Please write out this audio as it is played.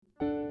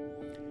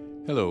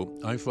Hello,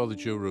 I'm Father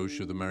Joe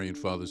Roche of the Marian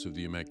Fathers of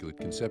the Immaculate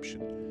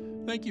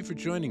Conception. Thank you for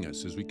joining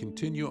us as we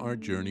continue our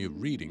journey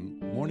of reading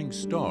Morning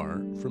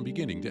Star from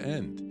beginning to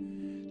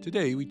end.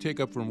 Today we take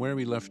up from where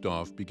we left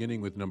off,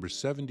 beginning with number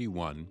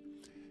 71,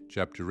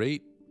 Chapter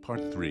 8,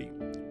 Part 3,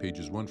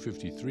 pages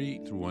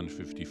 153 through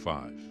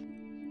 155.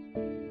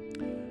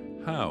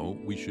 How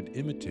we should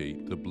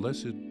imitate the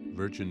Blessed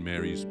Virgin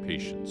Mary's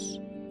patience.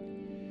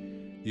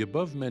 The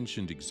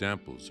above-mentioned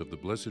examples of the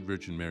Blessed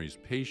Virgin Mary's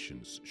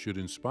patience should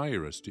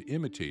inspire us to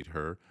imitate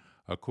her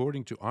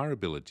according to our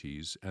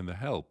abilities and the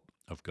help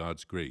of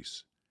God's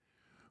grace.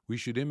 We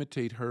should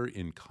imitate her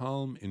in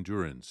calm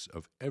endurance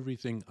of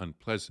everything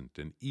unpleasant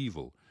and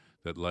evil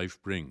that life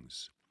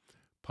brings,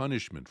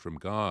 punishment from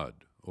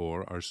God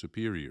or our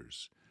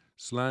superiors,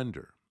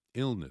 slander,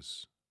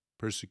 illness,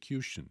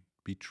 persecution,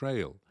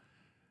 betrayal,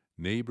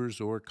 neighbors'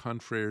 or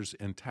confreres'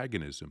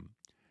 antagonism,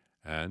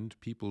 and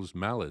people's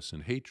malice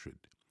and hatred.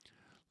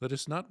 Let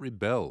us not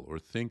rebel or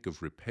think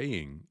of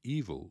repaying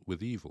evil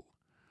with evil.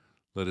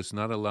 Let us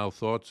not allow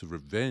thoughts of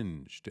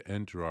revenge to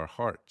enter our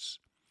hearts.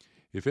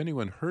 If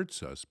anyone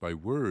hurts us by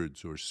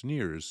words or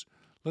sneers,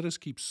 let us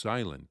keep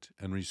silent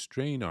and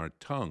restrain our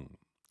tongue,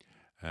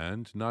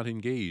 and not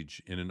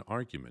engage in an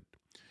argument,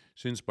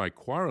 since by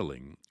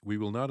quarreling we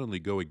will not only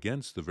go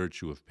against the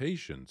virtue of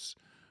patience,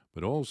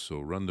 but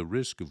also run the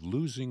risk of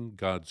losing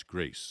God's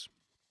grace.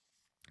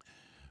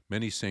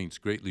 Many saints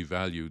greatly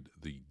valued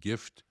the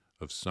gift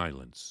of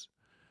silence.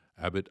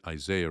 Abbot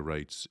Isaiah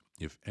writes,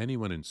 "If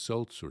anyone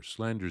insults or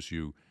slanders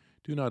you,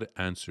 do not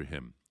answer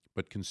him,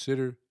 but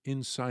consider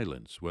in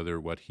silence whether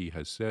what he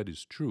has said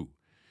is true.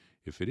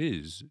 If it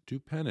is, do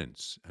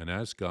penance and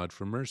ask God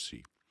for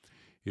mercy.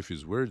 If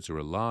his words are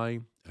a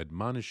lie,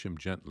 admonish him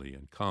gently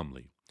and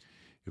calmly.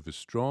 If a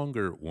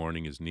stronger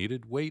warning is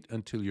needed, wait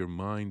until your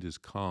mind is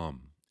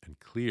calm and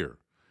clear.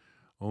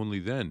 Only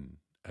then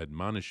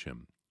admonish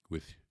him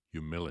with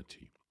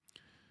humility."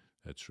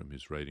 That's from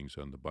his writings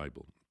on the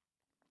Bible.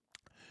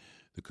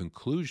 The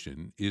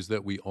conclusion is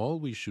that we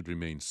always should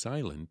remain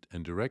silent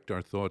and direct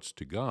our thoughts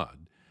to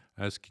God,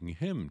 asking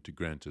Him to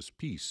grant us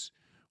peace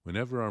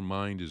whenever our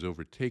mind is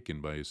overtaken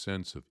by a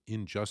sense of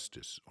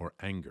injustice or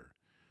anger.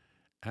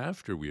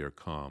 After we are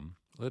calm,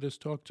 let us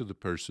talk to the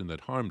person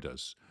that harmed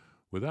us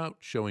without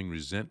showing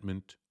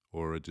resentment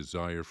or a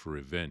desire for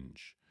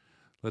revenge.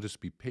 Let us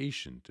be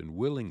patient and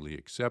willingly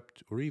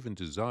accept or even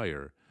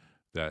desire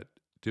that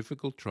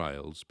difficult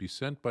trials be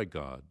sent by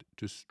God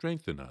to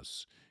strengthen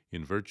us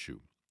in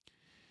virtue.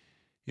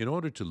 In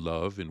order to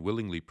love and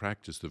willingly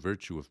practice the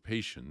virtue of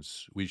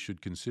patience, we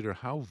should consider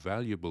how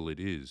valuable it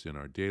is in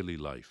our daily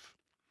life.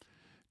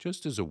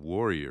 Just as a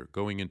warrior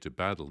going into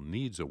battle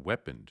needs a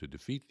weapon to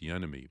defeat the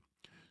enemy,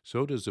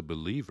 so does a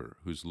believer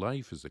whose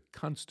life is a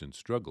constant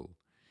struggle.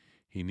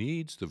 He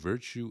needs the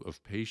virtue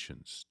of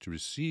patience to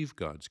receive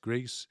God's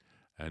grace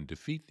and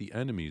defeat the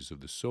enemies of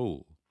the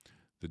soul,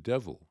 the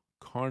devil,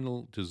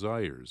 carnal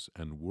desires,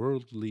 and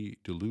worldly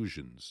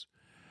delusions,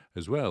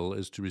 as well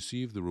as to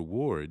receive the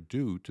reward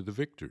due to the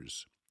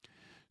victors.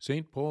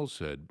 St. Paul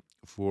said,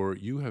 "For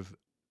you have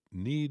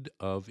need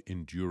of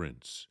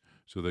endurance,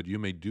 so that you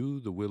may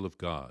do the will of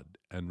God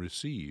and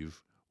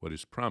receive what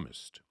is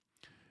promised."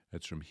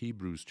 That's from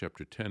Hebrews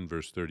chapter 10,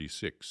 verse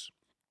 36.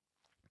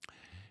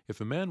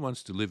 If a man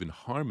wants to live in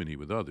harmony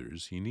with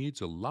others, he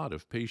needs a lot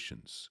of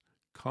patience,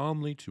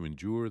 calmly to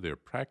endure their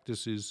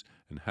practices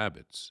and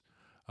habits.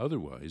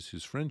 Otherwise,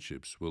 his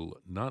friendships will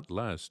not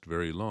last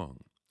very long.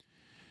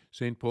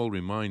 St. Paul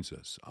reminds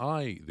us,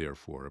 "I,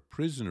 therefore, a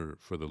prisoner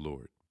for the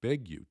Lord,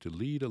 beg you to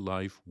lead a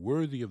life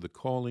worthy of the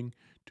calling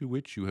to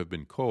which you have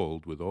been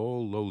called with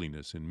all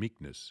lowliness and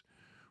meekness,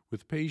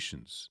 with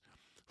patience,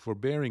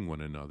 forbearing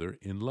one another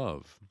in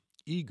love,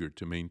 eager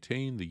to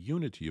maintain the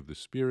unity of the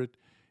Spirit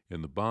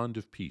in the bond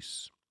of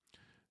peace."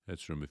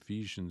 That's from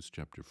Ephesians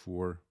chapter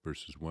 4,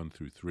 verses 1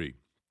 through 3.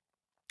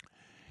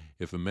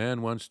 If a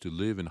man wants to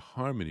live in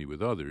harmony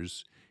with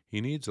others,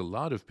 he needs a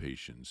lot of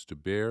patience to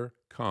bear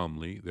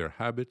calmly their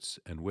habits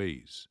and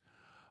ways.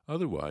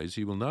 Otherwise,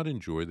 he will not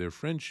enjoy their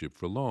friendship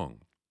for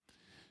long.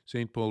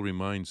 St. Paul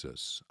reminds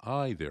us,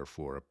 "I,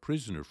 therefore, a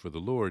prisoner for the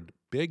Lord,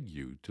 beg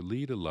you to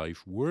lead a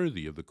life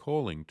worthy of the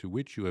calling to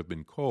which you have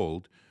been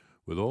called,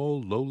 with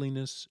all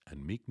lowliness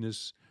and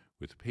meekness,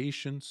 with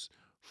patience,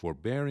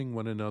 forbearing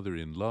one another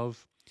in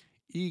love,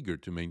 eager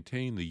to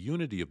maintain the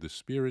unity of the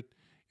Spirit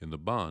in the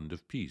bond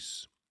of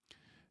peace."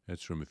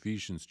 That's from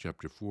Ephesians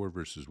chapter 4,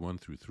 verses 1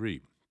 through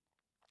 3.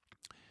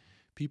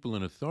 People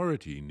in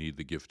authority need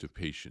the gift of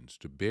patience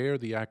to bear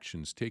the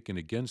actions taken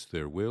against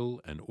their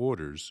will and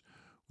orders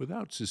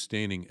without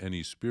sustaining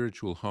any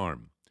spiritual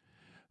harm.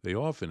 They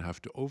often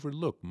have to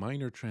overlook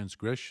minor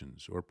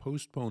transgressions or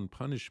postpone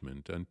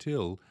punishment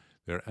until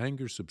their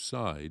anger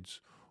subsides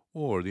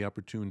or the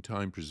opportune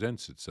time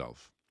presents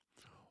itself.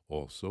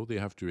 Also, they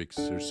have to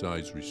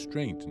exercise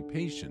restraint and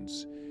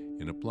patience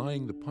in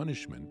applying the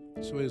punishment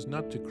so as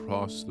not to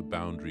cross the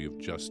boundary of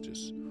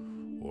justice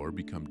or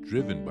become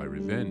driven by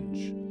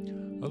revenge.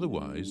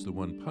 Otherwise, the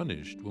one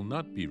punished will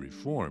not be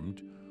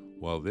reformed,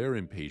 while their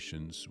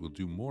impatience will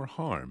do more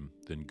harm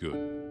than good.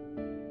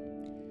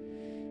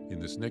 In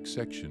this next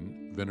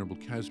section, Venerable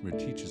Casimir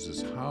teaches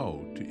us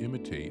how to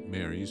imitate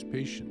Mary's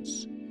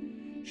patience.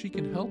 She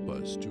can help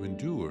us to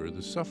endure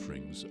the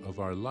sufferings of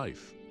our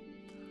life.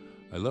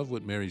 I love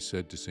what Mary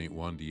said to St.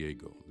 Juan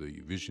Diego,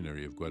 the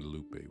visionary of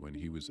Guadalupe, when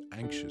he was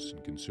anxious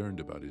and concerned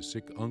about his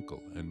sick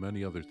uncle and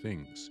many other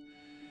things.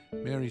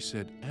 Mary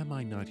said, "Am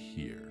I not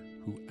here,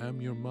 who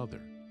am your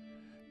mother?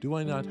 Do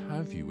I not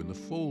have you in the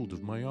fold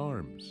of my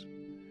arms?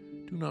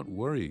 Do not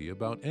worry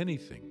about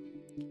anything."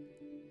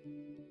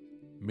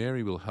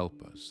 Mary will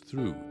help us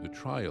through the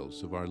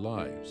trials of our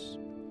lives.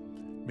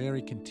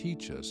 Mary can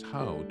teach us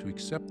how to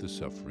accept the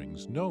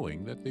sufferings,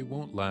 knowing that they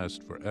won't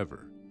last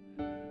forever.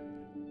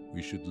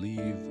 We should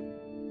leave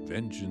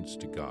vengeance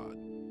to God.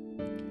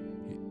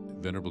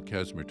 Venerable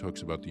Casimir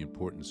talks about the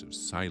importance of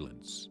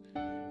silence.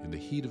 In the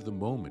heat of the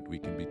moment, we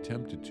can be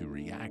tempted to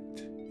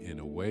react in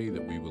a way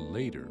that we will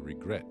later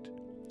regret.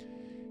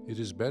 It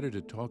is better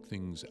to talk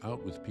things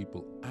out with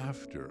people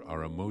after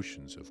our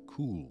emotions have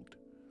cooled.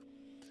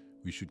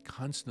 We should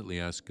constantly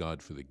ask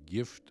God for the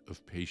gift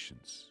of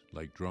patience,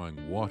 like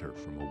drawing water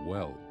from a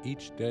well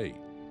each day.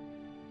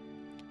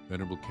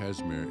 Venerable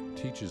Casimir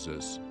teaches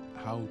us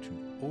how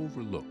to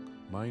overlook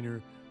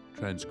minor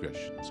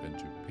transgressions and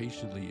to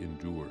patiently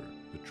endure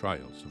the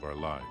trials of our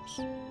lives.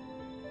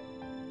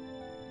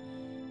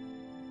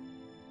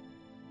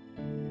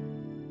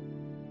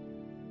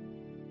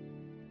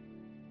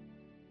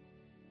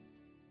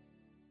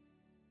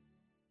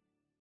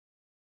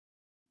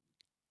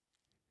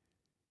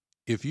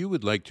 If you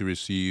would like to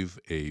receive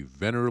a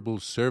Venerable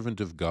Servant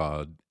of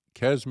God,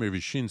 Casimir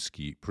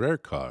Wyszynski prayer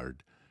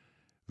card,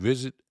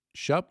 visit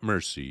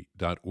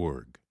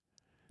shopmercy.org.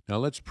 Now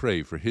let's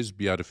pray for his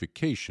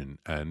beatification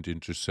and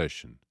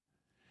intercession.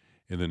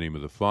 In the name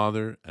of the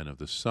Father, and of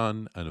the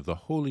Son, and of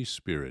the Holy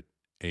Spirit.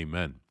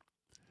 Amen.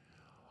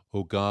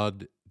 O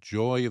God,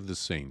 joy of the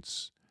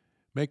saints,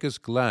 make us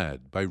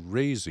glad by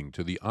raising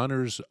to the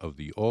honors of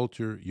the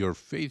altar your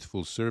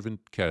faithful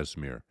servant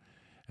Casimir,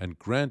 and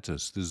grant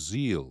us the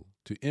zeal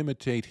to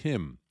imitate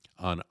him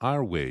on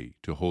our way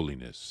to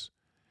holiness.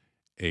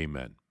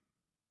 Amen.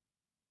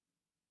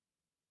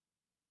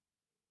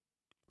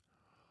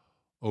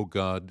 O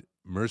God,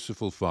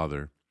 merciful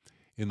Father,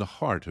 in the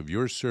heart of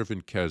your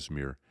servant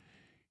Casimir,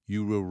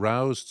 you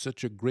aroused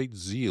such a great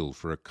zeal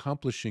for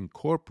accomplishing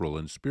corporal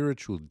and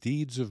spiritual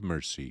deeds of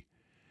mercy.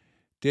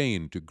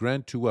 Deign to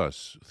grant to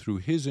us, through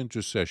his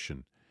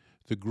intercession,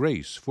 the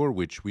grace for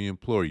which we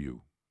implore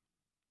you.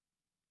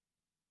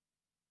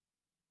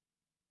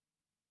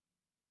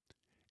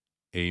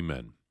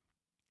 Amen.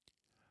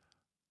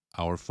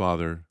 Our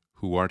Father,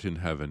 who art in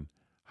heaven,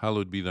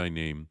 hallowed be thy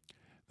name.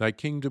 Thy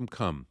kingdom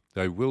come,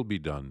 thy will be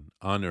done,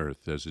 on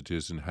earth as it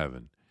is in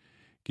heaven.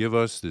 Give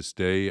us this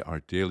day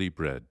our daily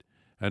bread,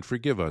 and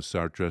forgive us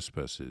our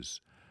trespasses,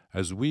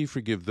 as we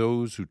forgive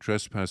those who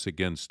trespass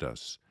against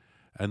us.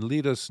 And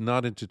lead us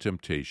not into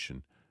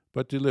temptation,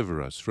 but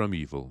deliver us from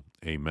evil.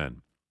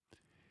 Amen.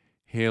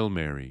 Hail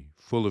Mary,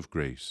 full of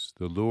grace,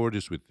 the Lord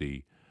is with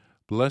thee.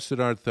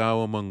 Blessed art thou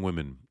among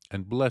women,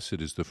 and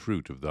blessed is the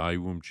fruit of thy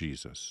womb,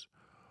 Jesus.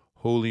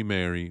 Holy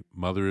Mary,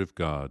 Mother of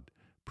God,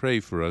 pray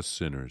for us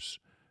sinners,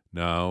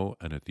 now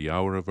and at the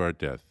hour of our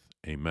death.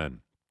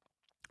 Amen.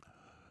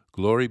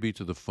 Glory be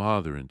to the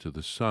Father, and to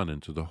the Son,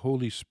 and to the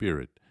Holy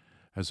Spirit,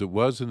 as it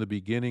was in the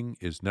beginning,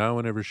 is now,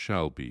 and ever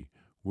shall be,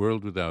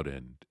 world without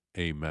end.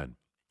 Amen.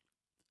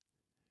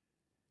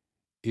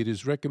 It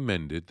is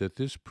recommended that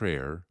this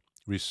prayer,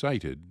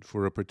 recited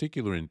for a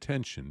particular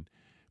intention,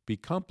 be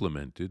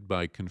complemented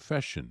by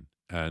confession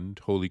and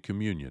Holy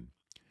Communion.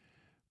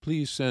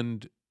 Please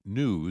send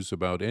news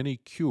about any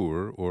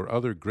cure or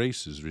other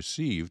graces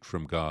received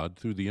from God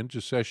through the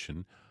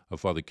intercession of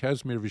Father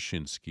Casimir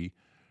Wyszynski,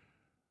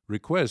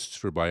 requests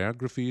for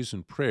biographies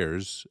and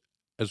prayers,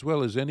 as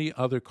well as any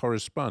other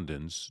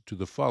correspondence, to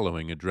the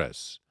following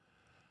address: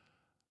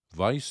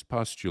 Vice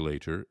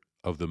Postulator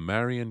of the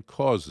Marian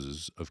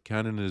Causes of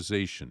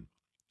Canonization,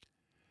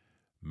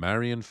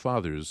 Marian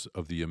Fathers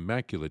of the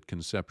Immaculate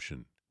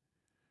Conception,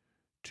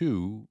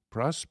 2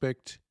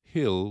 Prospect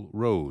Hill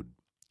Road,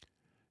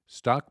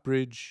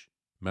 Stockbridge,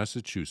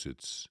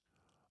 Massachusetts,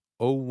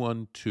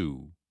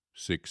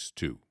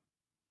 01262.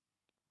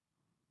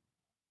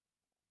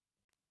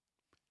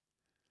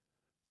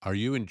 Are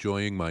you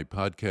enjoying my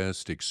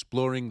podcast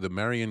exploring the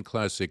Marian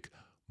classic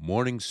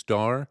Morning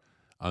Star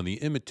on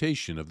the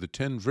imitation of the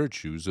 10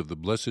 virtues of the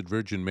Blessed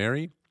Virgin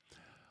Mary?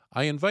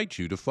 I invite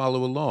you to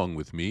follow along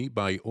with me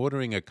by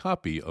ordering a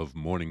copy of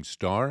Morning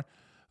Star,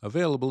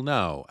 available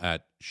now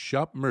at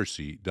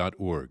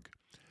shopmercy.org.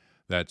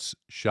 That's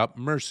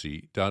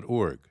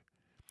shopmercy.org.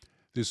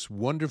 This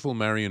wonderful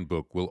Marian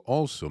book will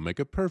also make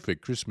a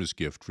perfect Christmas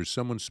gift for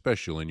someone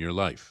special in your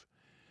life.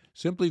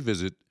 Simply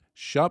visit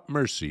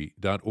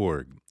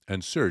shopmercy.org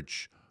and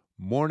search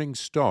Morning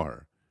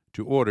Star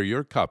to order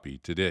your copy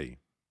today.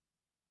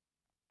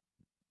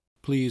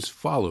 Please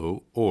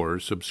follow or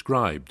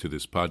subscribe to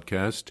this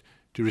podcast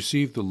to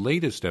receive the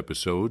latest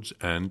episodes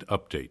and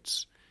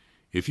updates.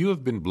 If you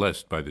have been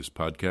blessed by this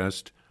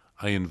podcast,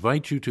 I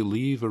invite you to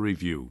leave a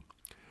review.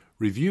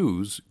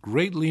 Reviews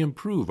greatly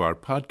improve our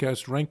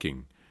podcast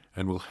ranking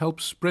and will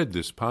help spread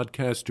this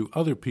podcast to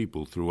other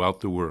people throughout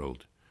the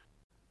world.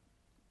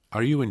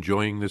 Are you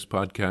enjoying this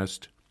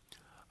podcast?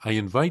 I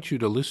invite you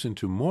to listen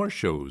to more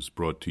shows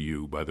brought to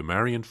you by the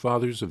Marian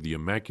Fathers of the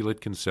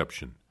Immaculate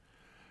Conception.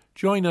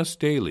 Join us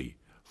daily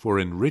for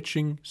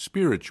enriching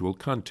spiritual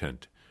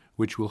content,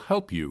 which will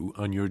help you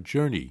on your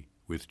journey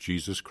with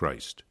Jesus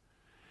Christ.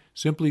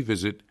 Simply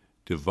visit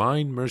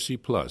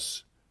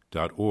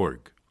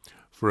DivineMercyPlus.org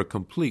for a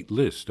complete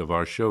list of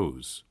our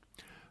shows.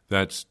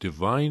 That's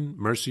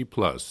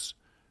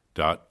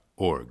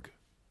DivineMercyPlus.org.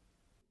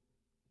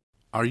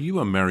 Are you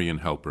a Marian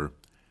helper?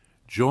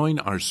 Join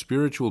our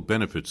Spiritual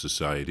Benefit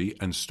Society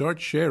and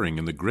start sharing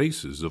in the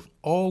graces of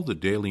all the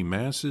daily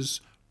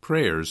masses,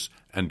 prayers,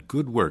 and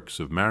good works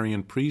of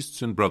Marian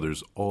priests and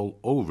brothers all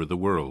over the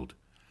world.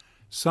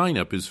 Sign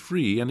up is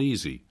free and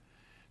easy.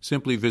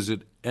 Simply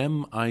visit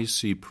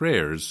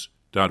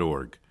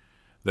micprayers.org.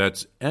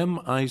 That's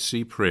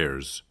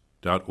micprayers.org.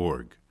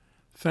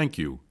 Thank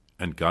you,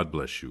 and God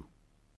bless you.